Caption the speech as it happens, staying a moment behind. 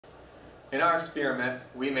In our experiment,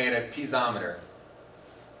 we made a piezometer.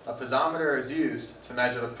 A piezometer is used to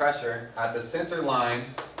measure the pressure at the center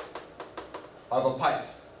line of a pipe.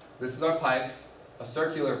 This is our pipe, a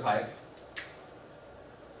circular pipe,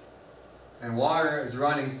 and water is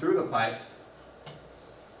running through the pipe,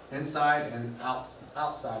 inside and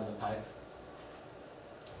outside of the pipe.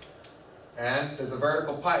 And there's a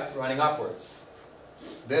vertical pipe running upwards.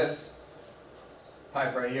 This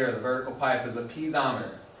pipe right here, the vertical pipe, is a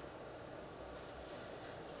piezometer.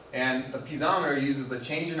 And the piezometer uses the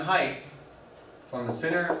change in height from the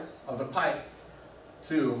center of the pipe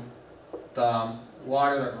to the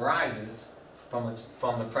water that rises from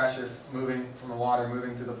the pressure moving from the water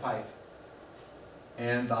moving through the pipe,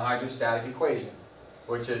 and the hydrostatic equation,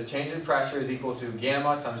 which is change in pressure is equal to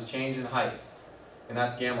gamma times change in height, and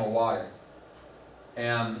that's gamma water.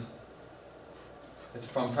 And it's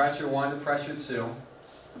from pressure 1 to pressure 2.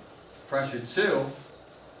 Pressure 2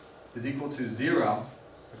 is equal to 0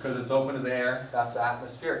 because it's open to the air. That's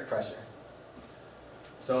atmospheric pressure.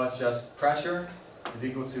 So it's just pressure is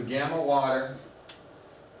equal to gamma water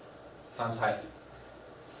times height.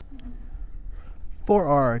 For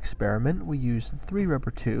our experiment, we used 3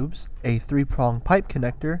 rubber tubes, a 3-prong pipe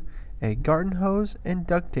connector, a garden hose, and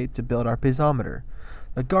duct tape to build our piezometer.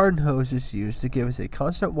 The garden hose is used to give us a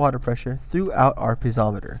constant water pressure throughout our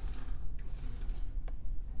piezometer.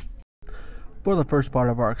 For the first part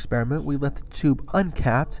of our experiment, we left the tube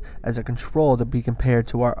uncapped as a control to be compared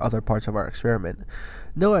to our other parts of our experiment.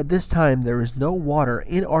 Note at this time there is no water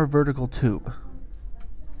in our vertical tube.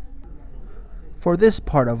 For this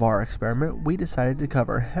part of our experiment, we decided to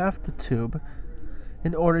cover half the tube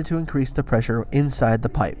in order to increase the pressure inside the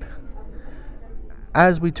pipe.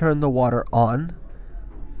 As we turn the water on,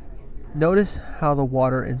 notice how the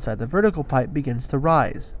water inside the vertical pipe begins to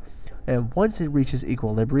rise. And once it reaches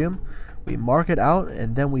equilibrium, we mark it out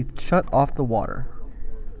and then we shut off the water.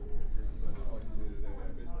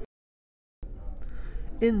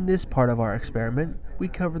 In this part of our experiment, we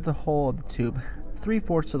covered the whole of the tube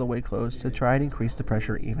 3/4 of the way closed to try and increase the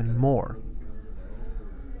pressure even more.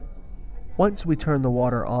 Once we turn the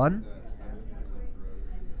water on,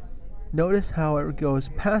 notice how it goes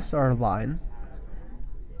past our line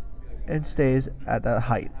and stays at that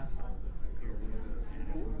height.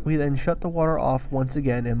 We then shut the water off once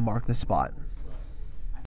again and mark the spot.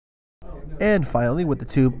 And finally, with the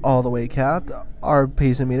tube all the way capped, our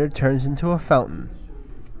piezometer turns into a fountain.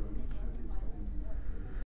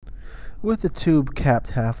 With the tube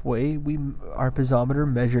capped halfway, our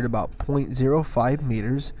piezometer measured about 0.05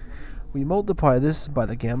 meters. We multiply this by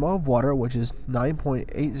the gamma of water, which is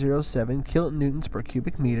 9.807 kilonewtons per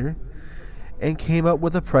cubic meter, and came up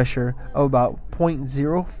with a pressure of about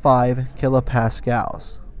 0.05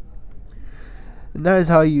 kilopascals. And that is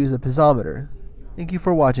how you use a piezometer. Thank you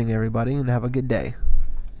for watching, everybody, and have a good day.